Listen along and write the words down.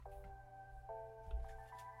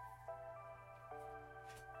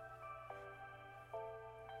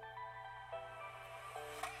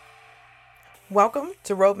Welcome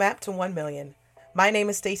to Roadmap to 1 Million. My name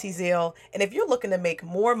is Stacey Zeal, and if you're looking to make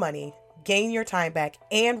more money, gain your time back,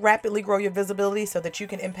 and rapidly grow your visibility so that you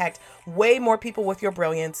can impact way more people with your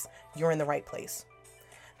brilliance, you're in the right place.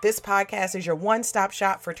 This podcast is your one-stop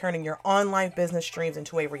shop for turning your online business dreams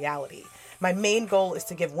into a reality. My main goal is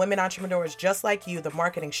to give women entrepreneurs just like you the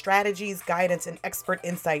marketing strategies, guidance, and expert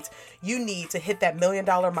insights you need to hit that $1 million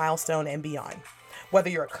milestone and beyond. Whether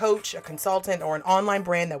you're a coach, a consultant, or an online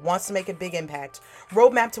brand that wants to make a big impact,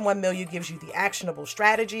 Roadmap to 1 Million gives you the actionable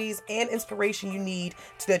strategies and inspiration you need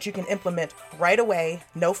so that you can implement right away,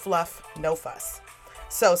 no fluff, no fuss.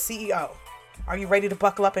 So CEO, are you ready to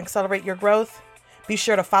buckle up and accelerate your growth? Be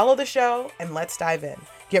sure to follow the show and let's dive in.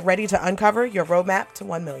 Get ready to uncover your Roadmap to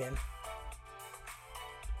 1 Million.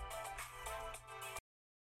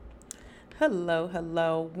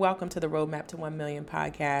 Hello. Welcome to the Roadmap to 1 Million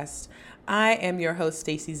podcast. I am your host,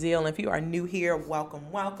 Stacey Zeal. And if you are new here, welcome.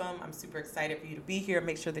 I'm super excited for you to be here.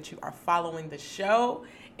 Make sure that you are following the show.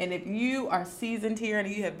 And if you are seasoned here and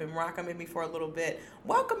you have been rocking with me for a little bit,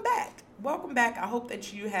 welcome back. I hope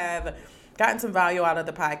that you have gotten some value out of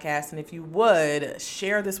the podcast. And if you would,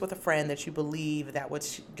 share this with a friend that you believe that would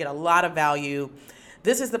get a lot of value.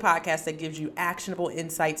 This is the podcast that gives you actionable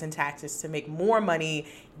insights and tactics to make more money,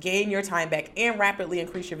 gain your time back, and rapidly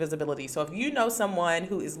increase your visibility. So if you know someone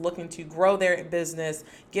who is looking to grow their business,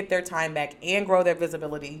 get their time back, and grow their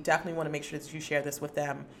visibility, you definitely want to make sure that you share this with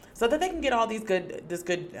them so that they can get all this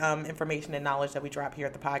good information and knowledge that we drop here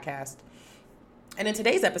at the podcast. And in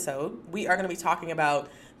today's episode, we are going to be talking about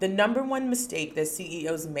the number one mistake that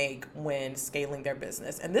CEOs make when scaling their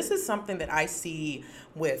business. And this is something that I see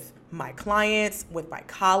with my clients, with my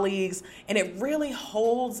colleagues, and it really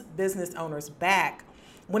holds business owners back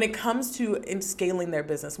when it comes to scaling their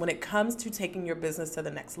business, when it comes to taking your business to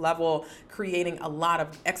the next level, creating a lot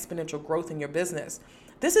of exponential growth in your business.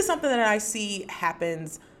 This is something that I see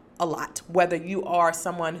happens a lot, whether you are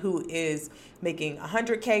someone who is making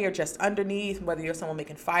 100K or just underneath, whether you're someone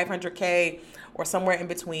making 500K or somewhere in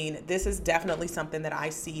between. This is definitely something that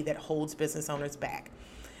I see that holds business owners back.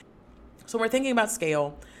 So when we're thinking about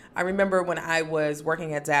scale, I remember when I was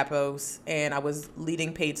working at Zappos and I was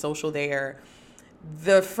leading paid social there,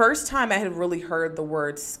 the first time I had really heard the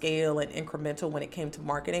word scale and incremental when it came to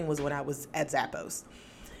marketing was when I was at Zappos.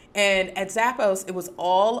 And at Zappos, it was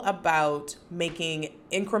all about making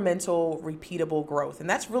incremental, repeatable growth. And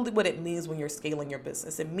that's really what it means when you're scaling your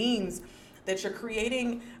business. It means that you're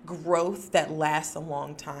creating growth that lasts a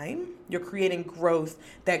long time. You're creating growth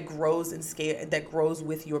that grows in scale, that grows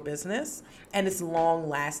with your business, and it's long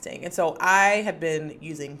lasting. And so I have been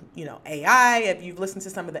using, AI. If you've listened to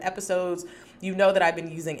some of the episodes, you know that I've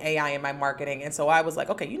been using AI in my marketing. And so I was like,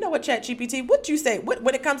 okay, you know what, ChatGPT, what you say?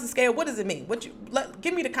 When it comes to scale, what does it mean?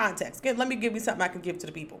 Give me the context. Let me give you something I can give to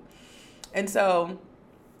the people. And so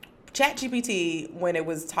ChatGPT, when it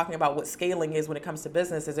was talking about what scaling is when it comes to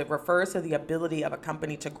business, is it refers to the ability of a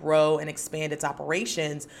company to grow and expand its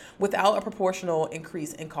operations without a proportional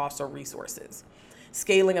increase in costs or resources.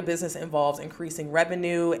 Scaling a business involves increasing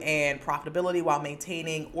revenue and profitability while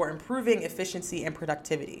maintaining or improving efficiency and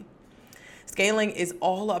productivity. Scaling is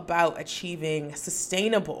all about achieving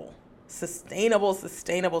sustainable growth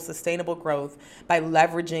by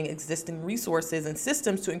leveraging existing resources and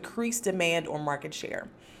systems to increase demand or market share.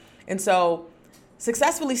 And so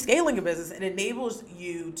successfully scaling a business, it enables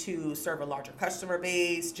you to serve a larger customer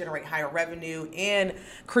base, generate higher revenue, and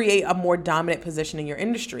create a more dominant position in your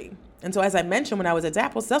industry. And so as I mentioned, when I was at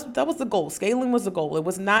Zappos, that was the goal. Scaling was the goal. It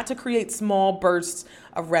was not to create small bursts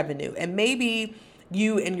of revenue. And maybe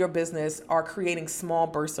you and your business are creating small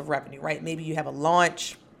bursts of revenue, right? Maybe you have a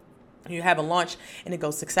launch. And it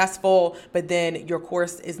goes successful, but then your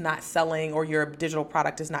course is not selling or your digital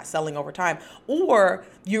product is not selling over time. Or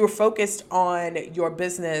you're focused on your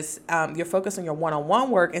business, you're focused on your one-on-one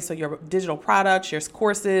work. And so your digital products, your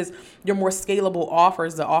courses, your more scalable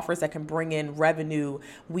offers, the offers that can bring in revenue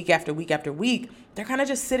week after week after week, they're kind of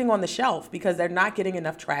just sitting on the shelf because they're not getting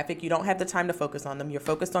enough traffic. You don't have the time to focus on them. You're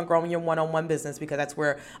focused on growing your one-on-one business because that's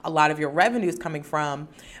where a lot of your revenue is coming from.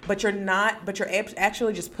 But you're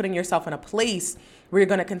actually just putting yourself in a place where you're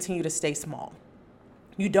going to continue to stay small.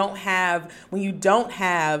 When you don't have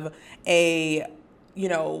these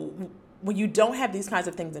kinds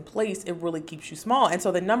of things in place, it really keeps you small. And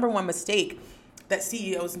so the number one mistake that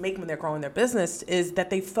CEOs make when they're growing their business is that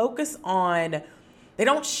they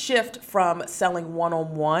don't shift from selling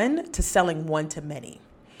one-on-one to selling one-to-many.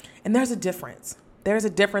 And there's a difference. There's a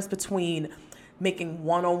difference between making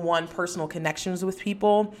one-on-one personal connections with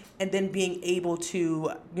people, and then being able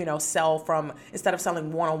to, sell from, instead of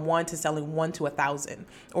selling one-on-one, to selling 1 to 1,000,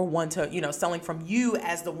 or 1 to, selling from you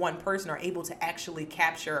as the one person, are able to actually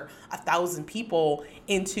capture 1,000 people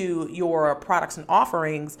into your products and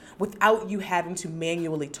offerings without you having to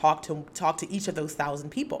manually talk to each of those 1,000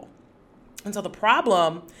 people. And so the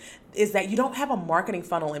problem is that you don't have a marketing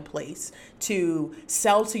funnel in place to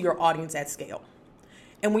sell to your audience at scale.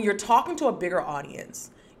 And when you're talking to a bigger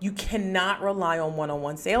audience, you cannot rely on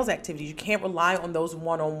one-on-one sales activities. You can't rely on those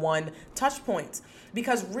one-on-one touch points,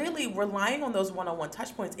 because really relying on those one-on-one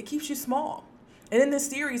touch points, it keeps you small. And in this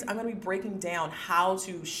series, I'm going to be breaking down how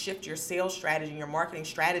to shift your sales strategy, your marketing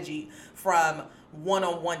strategy from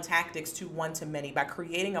one-on-one tactics to one-to-many by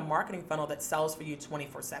creating a marketing funnel that sells for you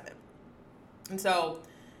 24/7. And so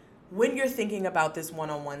when you're thinking about this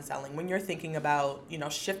one-on-one selling, when you're thinking about,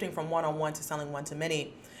 shifting from one-on-one to selling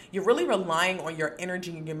one-to-many, you're really relying on your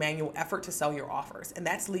energy and your manual effort to sell your offers. And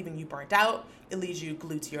that's leaving you burnt out. It leaves you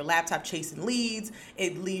glued to your laptop chasing leads.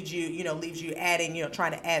 It leaves you adding,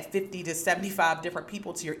 trying to add 50 to 75 different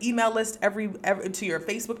people to your email list every to your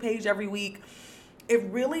Facebook page every week. It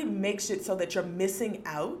really makes it so that you're missing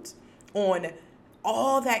out on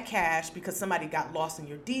all that cash because somebody got lost in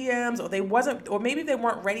your DMs, or maybe they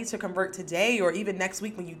weren't ready to convert today, or even next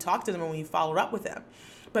week when you talk to them and when you followed up with them.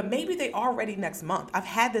 But maybe they are ready next month. I've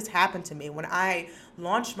had this happen to me when I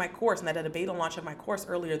launched my course, and I did a beta launch of my course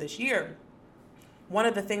earlier this year. One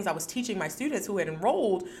of the things I was teaching my students who had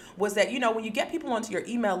enrolled was that, when you get people onto your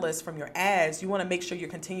email list from your ads, you want to make sure you're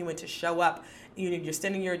continuing to show up. You're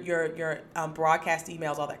sending your broadcast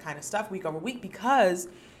emails, all that kind of stuff week over week, because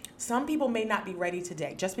some people may not be ready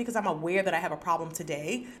today. Just because I'm aware that I have a problem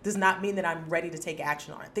today does not mean that I'm ready to take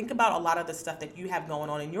action on it. Think about a lot of the stuff that you have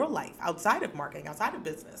going on in your life outside of marketing, outside of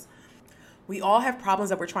business. We all have problems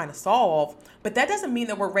that we're trying to solve, but that doesn't mean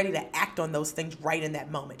that we're ready to act on those things right in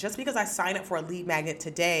that moment. Just because I sign up for a lead magnet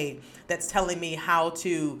today that's telling me how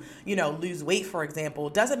to, lose weight, for example,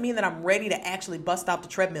 doesn't mean that I'm ready to actually bust out the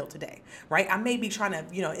treadmill today, right? I may be trying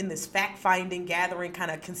to, in this fact-finding, gathering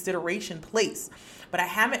kind of consideration place, but I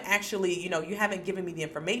haven't actually, you haven't given me the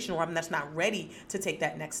information, or I'm just not ready to take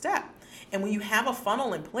that next step. And when you have a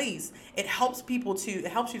funnel in place, it helps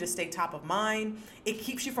you to stay top of mind. It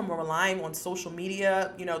keeps you from relying on social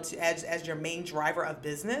media, as your main driver of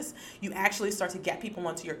business. You actually start to get people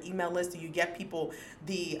onto your email list, and you get people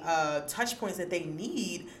the touch points that they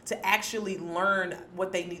need to actually learn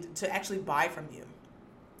what they need to actually buy from you.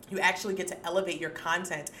 You actually get to elevate your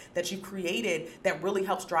content that you created that really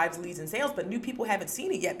helps drive leads and sales, but new people haven't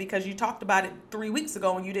seen it yet because you talked about it 3 weeks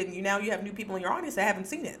ago and you didn't. Now you have new people in your audience that haven't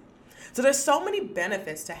seen it. So there's so many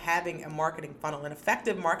benefits to having a marketing funnel. An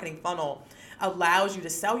effective marketing funnel allows you to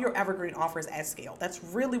sell your evergreen offers at scale. That's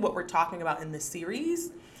really what we're talking about in this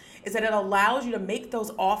series, is that it allows you to make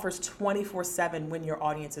those offers 24/7 when your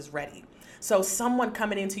audience is ready. So someone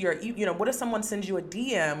coming into what if someone sends you a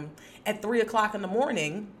DM at 3:00 in the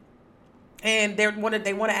morning and they want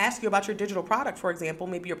to ask you about your digital product, for example,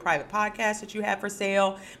 maybe your private podcast that you have for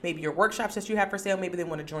sale, maybe your workshops that you have for sale, maybe they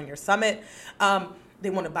want to join your summit, they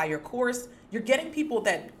want to buy your course. You're getting people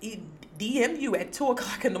that DM you at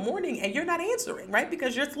 2:00 in the morning and you're not answering, right?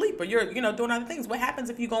 Because you're asleep or you're, doing other things. What happens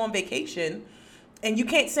if you go on vacation and you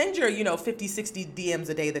can't send your, 50, 60 DMs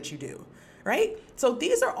a day that you do, right? So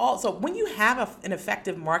when you have an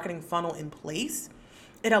effective marketing funnel in place,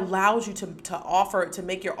 it allows you to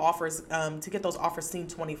make your offers, to get those offers seen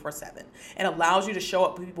 24/7. It allows you to show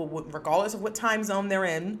up for people regardless of what time zone they're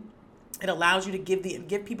in. It allows you to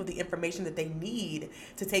give people the information that they need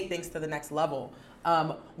to take things to the next level,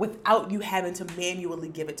 without you having to manually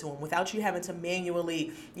give it to them, without you having to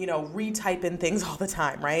manually, retype in things all the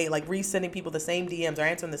time, right? Like resending people the same DMs or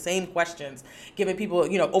answering the same questions, giving people,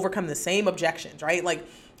 overcome the same objections, right? Like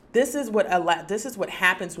this is what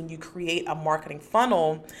happens when you create a marketing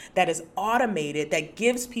funnel that is automated, that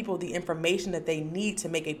gives people the information that they need to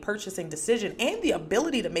make a purchasing decision and the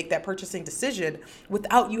ability to make that purchasing decision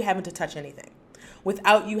without you having to touch anything,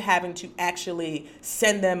 without you having to actually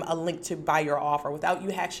send them a link to buy your offer, without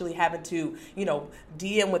you actually having to,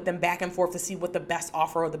 DM with them back and forth to see what the best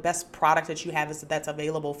offer or the best product that you have is that's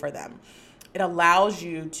available for them. It allows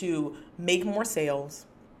you to make more sales.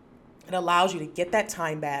 It allows you to get that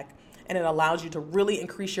time back, and it allows you to really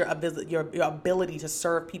increase your ability to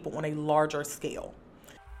serve people on a larger scale.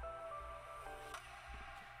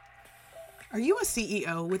 Are you a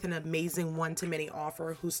CEO with an amazing one-to-many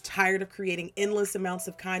offer who's tired of creating endless amounts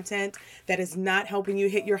of content that is not helping you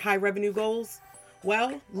hit your high revenue goals?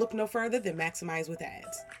 Well, look no further than Maximize with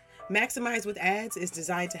Ads. Maximize with Ads is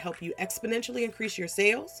designed to help you exponentially increase your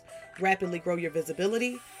sales, rapidly grow your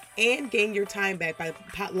visibility, and gain your time back by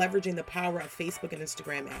leveraging the power of Facebook and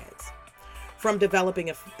Instagram ads. From developing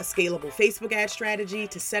a scalable Facebook ad strategy,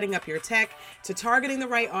 to setting up your tech, to targeting the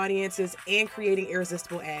right audiences and creating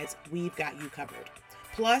irresistible ads, we've got you covered.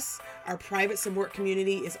 Plus, our private support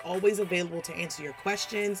community is always available to answer your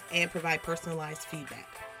questions and provide personalized feedback.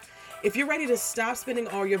 If you're ready to stop spending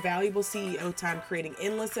all your valuable CEO time creating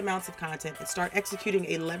endless amounts of content and start executing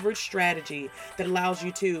a leveraged strategy that allows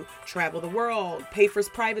you to travel the world, pay for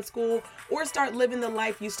private school, or start living the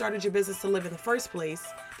life you started your business to live in the first place,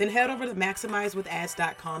 then head over to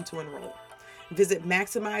MaximizeWithAds.com to enroll. Visit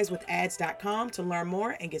MaximizeWithAds.com to learn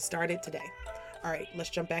more and get started today. All right, let's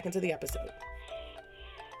jump back into the episode.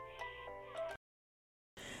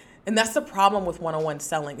 And that's the problem with one-on-one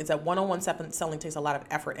selling, is that one-on-one selling takes a lot of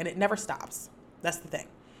effort and it never stops. That's the thing.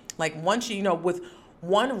 Like once with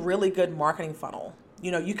one really good marketing funnel,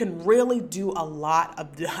 you can really do a lot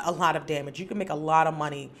of damage. You can make a lot of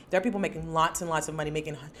money. There are people making lots and lots of money,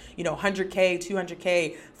 making, 100K,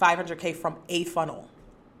 200K, 500K from a funnel,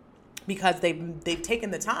 because they've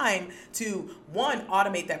taken the time to, one,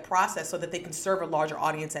 automate that process so that they can serve a larger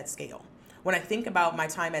audience at scale. When I think about my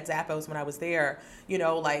time at Zappos when I was there,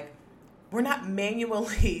 we're not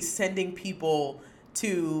manually sending people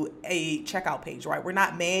to a checkout page, right? We're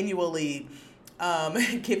not manually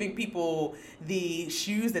giving people the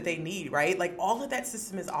shoes that they need, right? Like all of that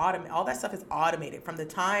system is automated. All that stuff is automated from the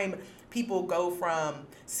time people go from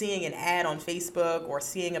seeing an ad on Facebook or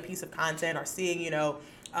seeing a piece of content or seeing,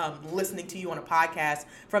 listening to you on a podcast.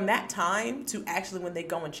 From that time to actually when they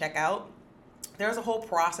go and check out, there's a whole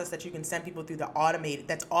process that you can send people through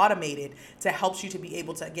that's automated to help you to be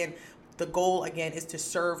able to, again, the goal again is to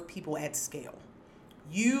serve people at scale.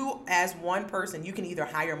 You as one person, you can either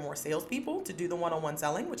hire more salespeople to do the one-on-one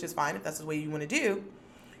selling, which is fine if that's the way you want to do.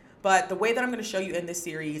 But the way that I'm going to show you in this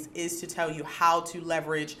series is to tell you how to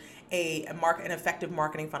leverage an effective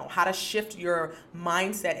marketing funnel, how to shift your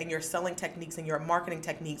mindset and your selling techniques and your marketing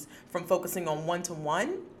techniques from focusing on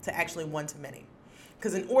one-to-one to actually one-to-many.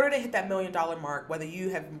 Because in order to hit that $1 million mark, whether you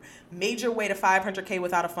have made your way to 500K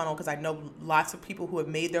without a funnel, because I know lots of people who have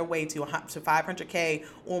made their way to 500K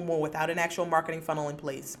or more without an actual marketing funnel in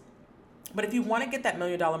place. But if you want to get that $1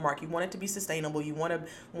 million mark, you want it to be sustainable, you want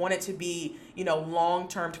it to be,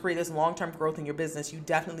 long-term, to create this long-term growth in your business, you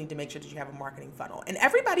definitely need to make sure that you have a marketing funnel. And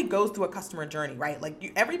everybody goes through a customer journey, right?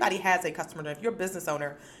 Like everybody has a customer journey. If you're a business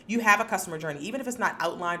owner, you have a customer journey. Even if it's not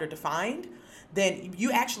outlined or defined, then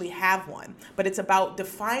you actually have one. But it's about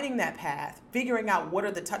defining that path, figuring out what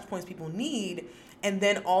are the touch points people need, and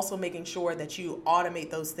then also making sure that you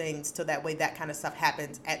automate those things so that way that kind of stuff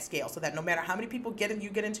happens at scale, so that no matter how many people get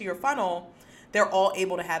into your funnel, they're all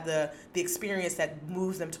able to have the experience that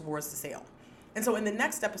moves them towards the sale. And so in the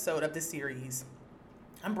next episode of this series,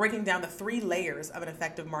 I'm breaking down the 3 layers of an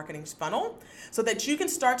effective marketing funnel so that you can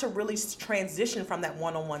start to really transition from that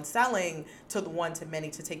one-on-one selling to the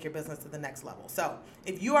one-to-many to take your business to the next level. So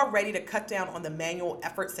if you are ready to cut down on the manual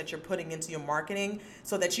efforts that you're putting into your marketing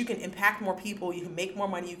so that you can impact more people, you can make more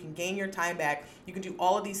money, you can gain your time back, you can do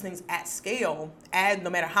all of these things at scale, and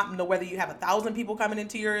no matter whether you have 1,000 people coming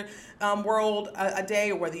into your world a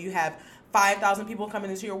day, or whether you have 5,000 people coming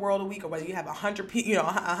into your world a week, or whether you have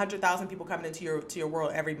 100,000 people coming into your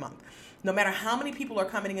world every month. No matter how many people are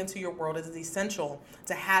coming into your world, it is essential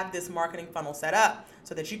to have this marketing funnel set up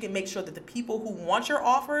so that you can make sure that the people who want your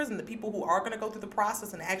offers and the people who are going to go through the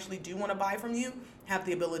process and actually do want to buy from you have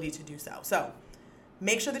the ability to do so. So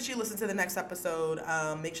make sure that you listen to the next episode.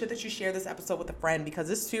 Make sure that you share this episode with a friend, because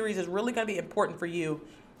this series is really going to be important for you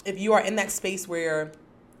if you are in that space where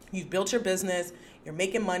you've built your business, you're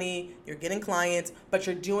making money, you're getting clients, but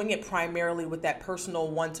you're doing it primarily with that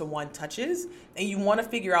personal one-to-one touches, and you want to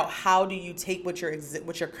figure out how do you take what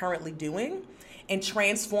you're currently doing and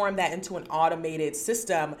transform that into an automated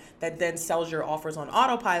system that then sells your offers on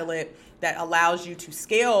autopilot, that allows you to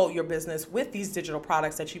scale your business with these digital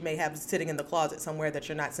products that you may have sitting in the closet somewhere that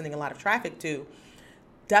you're not sending a lot of traffic to.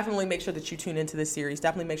 Definitely make sure that you tune into this series.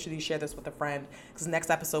 Definitely make sure that you share this with a friend, because next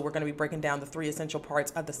episode we're going to be breaking down the 3 essential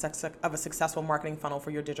parts of a successful marketing funnel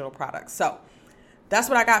for your digital products. So that's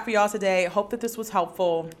what I got for y'all today. I hope that this was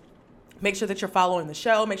helpful. Make sure that you're following the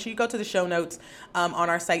show. Make sure you go to the show notes on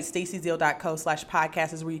our site,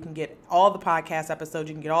 stacyzeal.co/podcast, is where you can get all the podcast episodes.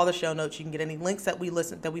 You can get all the show notes. You can get any links that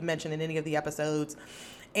we mentioned in any of the episodes.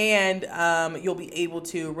 And you'll be able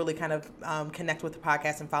to really kind of connect with the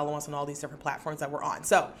podcast and follow us on all these different platforms that we're on.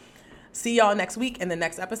 So see y'all next week in the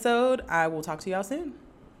next episode. I will talk to y'all soon.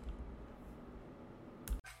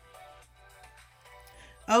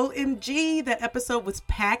 OMG, that episode was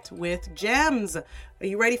packed with gems. Are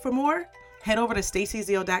you ready for more? Head over to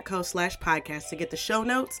stacyzeal.co/podcast to get the show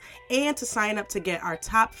notes and to sign up to get our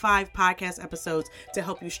top 5 podcast episodes to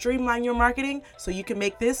help you streamline your marketing so you can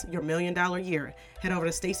make this your $1 million year. Head over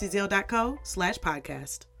to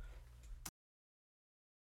stacyzeal.co/podcast.